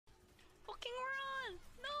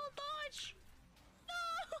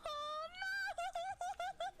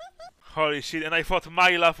Holy shit, and I thought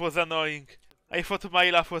my laugh was annoying.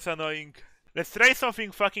 Let's try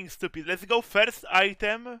something fucking stupid. Let's go first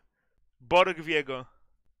item, Borg Viego.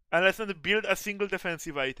 And let's not build a single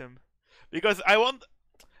defensive item. Because I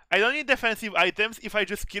don't need defensive items if I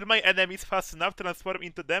just kill my enemies fast enough, transform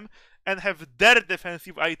into them, and have their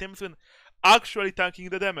defensive items when actually tanking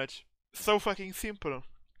the damage. So fucking simple.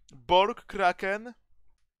 Borg, Kraken,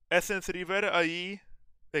 Essence River, AI.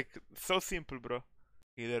 Like, so simple, bro.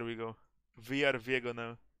 Okay, there we go. We are Viego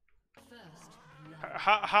now.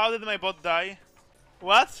 How did my bot die?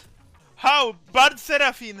 What? How? Bard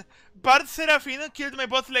Seraphine killed my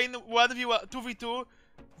bot lane 1v1, 2v2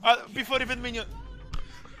 before even minion.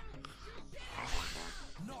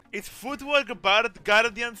 It's Footwork, Bard,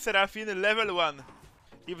 Guardian, Seraphine, level 1.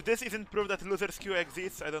 If this isn't proof that loser's queue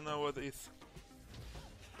exists, I don't know what is.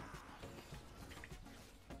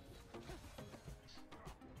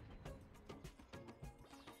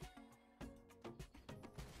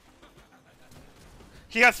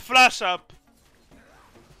 He has flash up!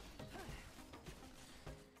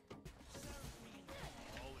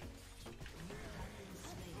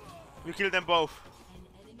 We killed them both.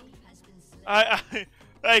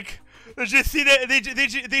 Like, did you see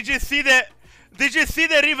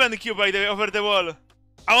the Riven Q by the way over the wall?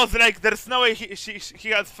 I was like, there's no way he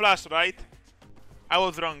has flash, right? I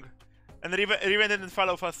was wrong. And Riven didn't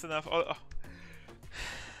follow fast enough. Oh.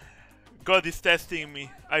 God is testing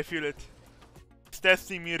me, I feel it. It's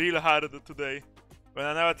testing me real hard today.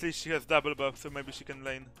 But now at least she has double buff, so maybe she can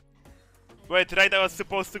lane. Wait, right, I was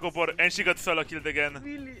supposed to go for, and she got solo killed again.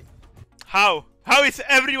 Really? How? How is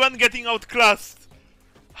everyone getting outclassed?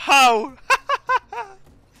 How?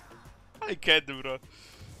 I can't, bro.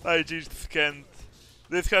 I just can't.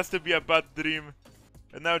 This has to be a bad dream.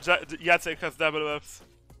 And now Jacek has double buffs.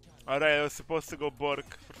 Alright, I was supposed to go Borg,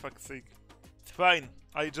 for fuck's sake. It's fine.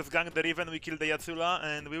 I just ganked the Riven, we killed the Jacula,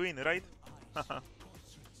 and we win, right?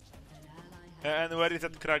 And where is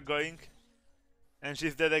that crack going? And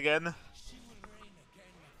she's dead again.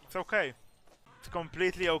 It's okay. It's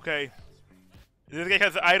completely okay. This guy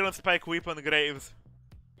has Iron Spike whip on Graves.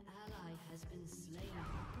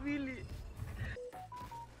 Really?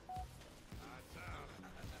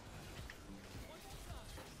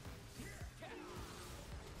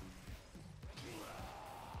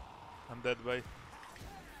 I'm dead, bye.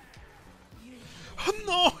 Oh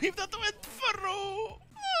no! If that went through!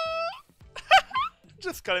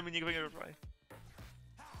 Just call me Nick reply.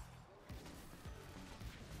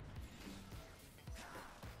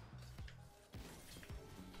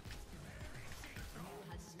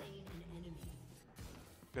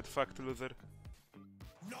 Get fucked, loser.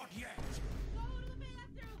 Not yet.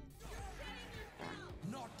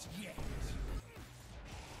 Not yet.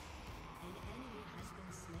 An enemy has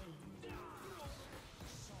been slain.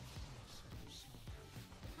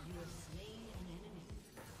 You have slain an enemy.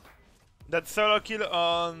 That solo kill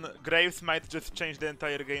on Graves might just change the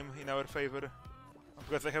entire game in our favor.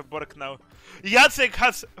 Because I have Bork now. Jacek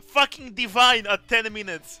has fucking Divine at 10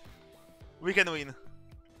 minutes. We can win.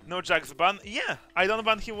 No Jax ban? Yeah, I don't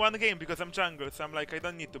ban him one game because I'm jungle, so I'm like, I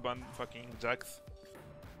don't need to ban fucking Jax.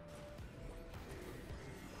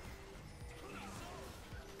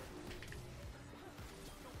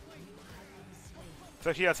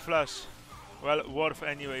 So he has flash. Well, worth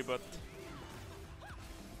anyway, but...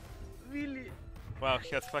 Really? Wow, he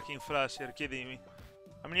has fucking flash, you're kidding me.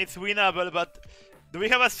 I mean, it's winnable, but... Do we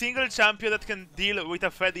have a single champion that can deal with a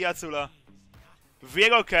fed Jacula?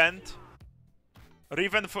 Viego can't.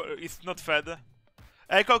 Riven is not fed.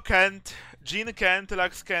 Echo can't. Jhin can't.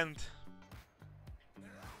 Lux can't. You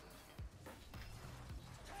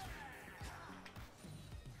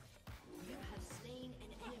have slain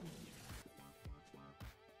an enemy.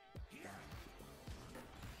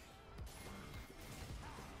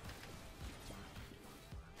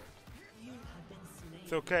 You have been slain.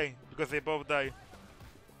 It's okay, because they both die.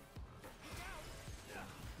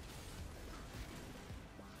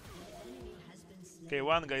 Okay,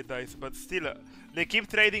 one guy dies, but still, they keep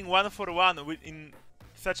trading 1 for 1 in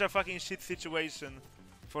such a fucking shit situation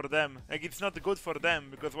for them. Like, it's not good for them,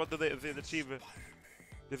 because what do they achieve?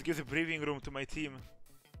 This gives breathing room to my team.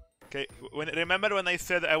 Okay, remember when I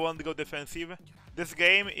said I won't go defensive? This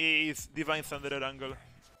game is Divine Thunder angle.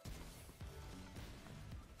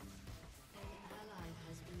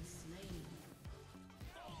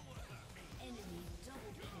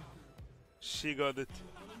 She got it.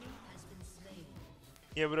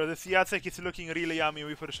 Yeah, bro, this Jacek is looking really yummy.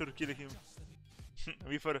 We for sure kill him.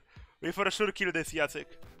 we for sure kill this Jacek.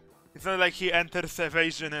 It's not like he enters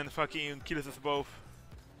evasion and fucking kills us both.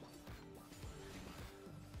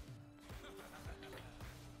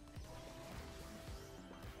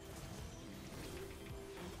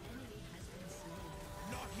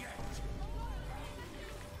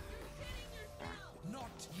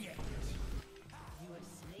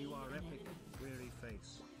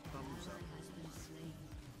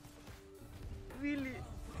 Really?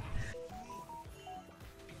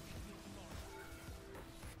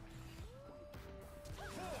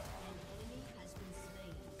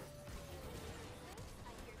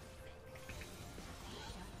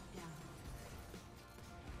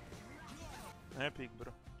 Epic,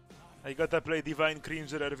 bro. I gotta play Divine Cringer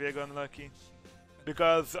Erviego unlucky.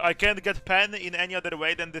 Because I can't get pen in any other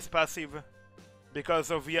way than this passive. Because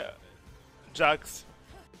of Jax.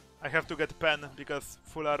 I have to get pen because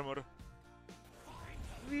full armor.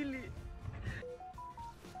 Really?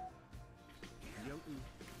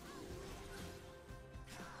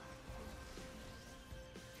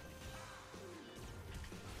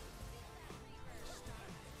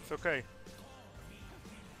 It's okay.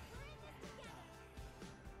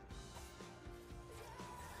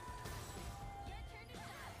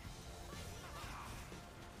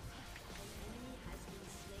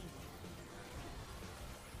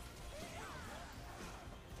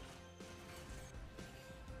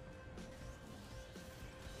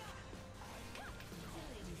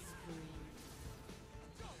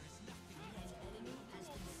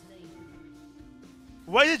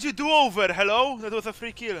 Why did you do over? Hello? That was a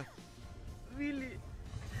free kill. Really?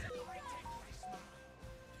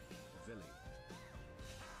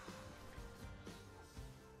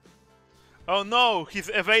 Oh no, he's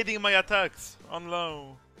evading my attacks on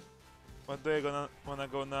low. What do I wanna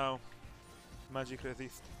go now? Magic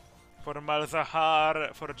resist. For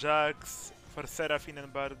Malzahar, for Jax, for Seraphine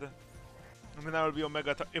and Bard. And then I will be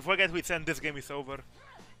Omega. If I get Wits End, this game is over.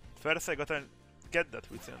 First I gotta get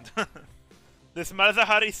that Wits End. This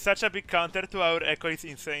Malzahar is such a big counter to our Echo, it's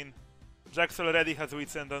insane. Jax already has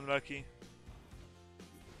Wits End unlucky.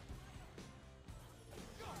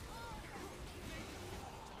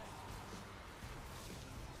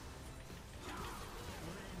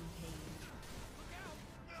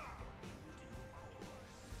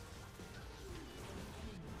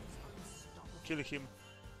 Kill him.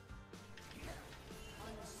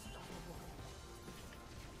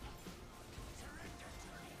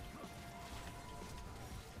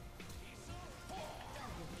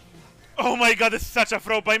 Oh my god, it's such a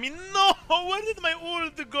throw by me. No! Where did my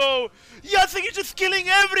ult go? Jacek is just killing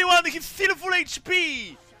everyone! He's still full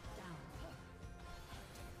HP!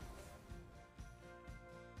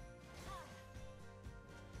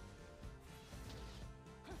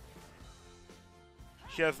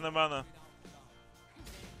 He has no mana.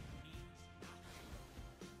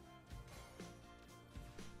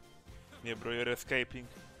 Yeah, bro, you're escaping.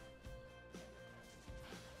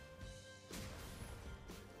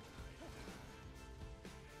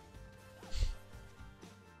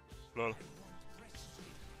 Lol.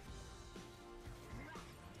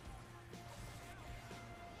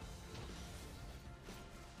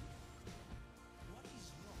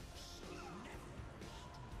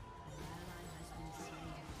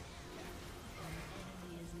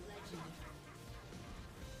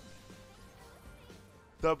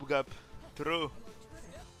 Top gap. True.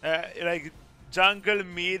 Like, jungle,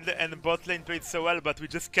 mid, and bot lane played so well, but we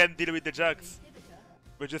just can't deal with the Jax.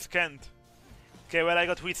 We just can't. Okay, well I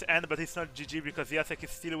got Wit's End, but it's not GG because Jacek is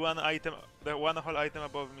still one whole item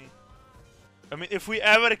above me. I mean, if we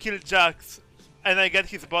ever kill Jax, and I get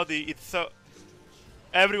his body, it's so...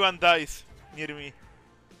 everyone dies near me.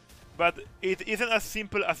 But it isn't as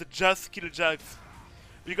simple as just kill Jax.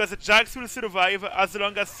 Because Jax will survive as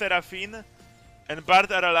long as Seraphine and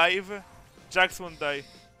Bard are alive, Jax won't die.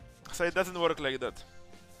 So it doesn't work like that.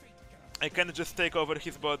 I can't just take over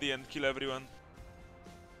his body and kill everyone.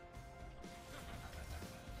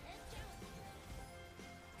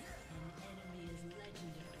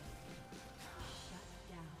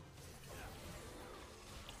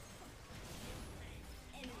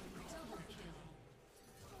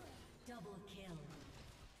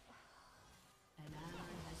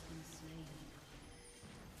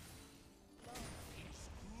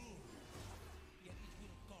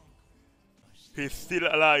 He's still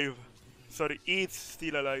alive. Sorry, it's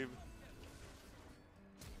still alive.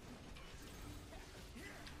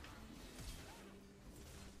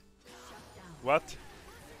 What?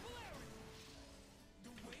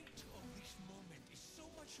 The weight of this moment is so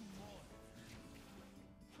much more.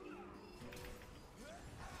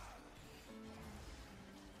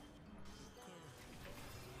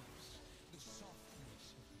 The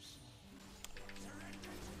softness of the soul.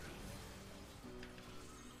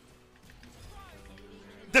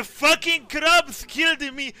 The fucking crabs killed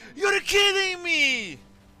me! You're kidding me!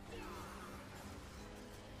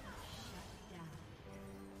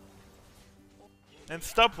 And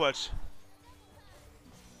stopwatch.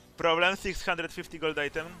 Problem 650 gold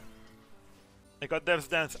item. I got Dev's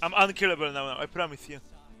Dance. I'm unkillable now, I promise you.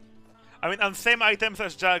 I mean, on same items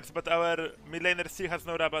as Jax, but our mid laner still has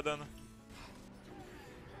no Rabadon.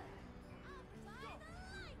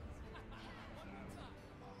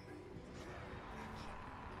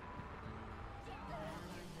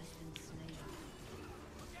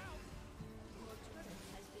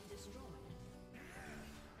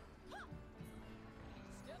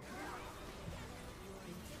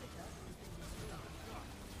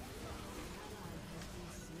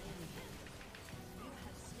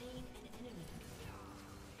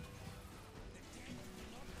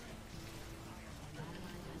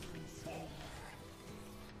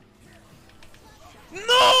 No!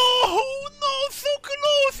 No, so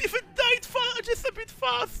close! If it died just a bit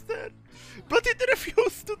faster! But it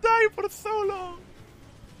refused to die for so long!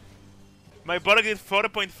 My Borg did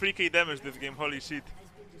 4.3k damage this game, holy shit.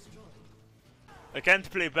 I can't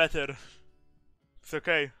play better. It's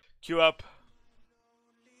okay. Queue up.